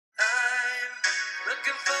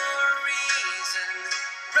looking for a reason,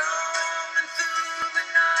 roaming through the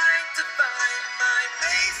night to find my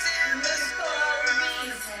place in this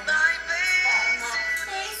world. My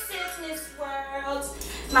place in this world.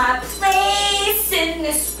 My place in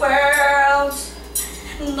this world.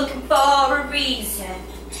 Looking for a reason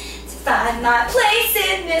to find my place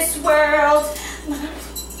in this world.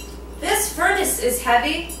 This furnace is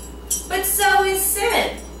heavy, but so is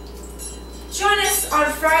sin. Join us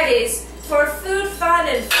on Fridays for food, fun,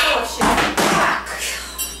 and fellowship.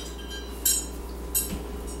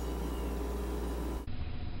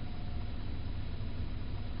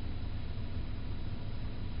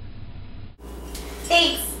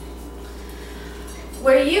 Thanks.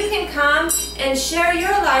 Where you can come and share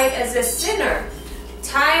your light as a sinner.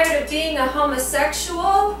 Tired of being a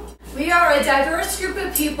homosexual? We are a diverse group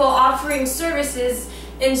of people offering services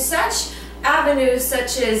in such avenues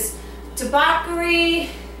such as debauchery,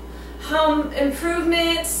 home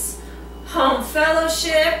improvements, home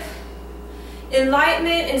fellowship,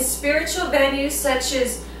 enlightenment in spiritual venues such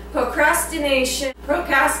as procrastination,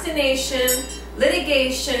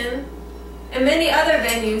 litigation, and many other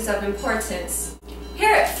venues of importance.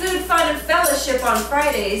 Here at Food, Fun, and Fellowship on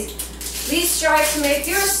Fridays, we strive to make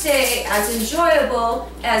your stay as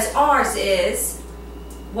enjoyable as ours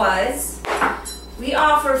was. We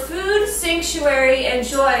offer food, sanctuary, and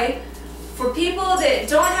joy for people that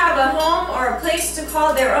don't have a home or a place to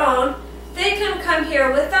call their own. They can come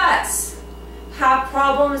here with us. Have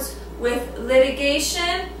problems with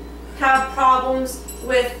litigation, have problems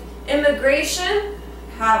with immigration,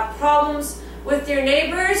 have problems with your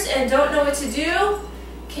neighbors and don't know what to do,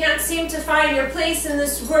 can't seem to find your place in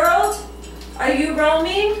this world. Are you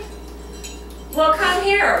roaming? Well, come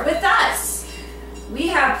here with us. We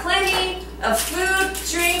have plenty of food,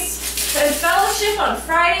 drinks, and fellowship on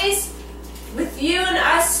Fridays with you and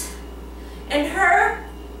us and her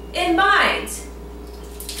in mind.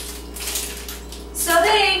 So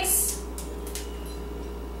thanks.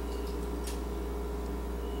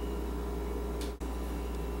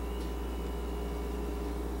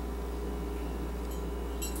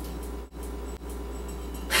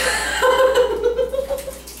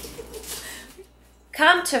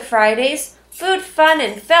 Come to Fridays, Food, Fun,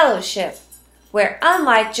 and Fellowship, where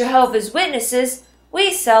unlike Jehovah's Witnesses,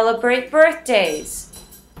 we celebrate birthdays.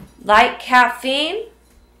 Like caffeine?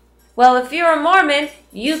 Well, if you're a Mormon,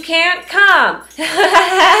 you can't come.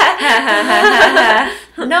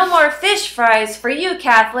 No more fish fries for you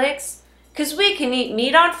Catholics, 'cause we can eat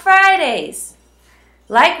meat on Fridays.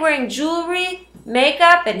 Like wearing jewelry,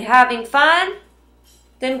 makeup, and having fun?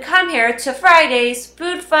 Then come here to Fridays,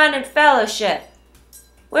 Food, Fun, and Fellowship,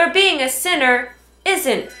 where being a sinner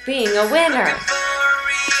isn't being a winner. looking for a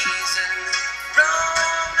reason,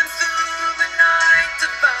 roaming through the night to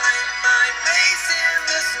find my place in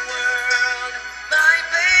this world. My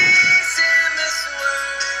place in this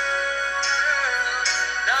world.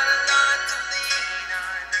 Not a lot to lean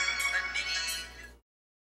on. I need.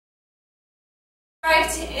 Try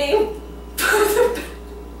to aim.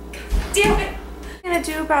 Damn it. I'm gonna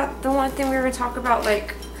do about the one thing we were gonna talk about,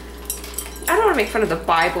 like, I don't want to make fun of the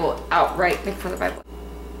Bible outright, make fun of the Bible.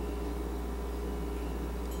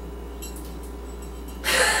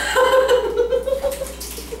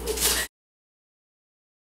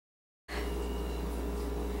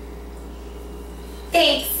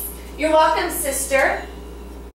 Thanks. You're welcome, sister.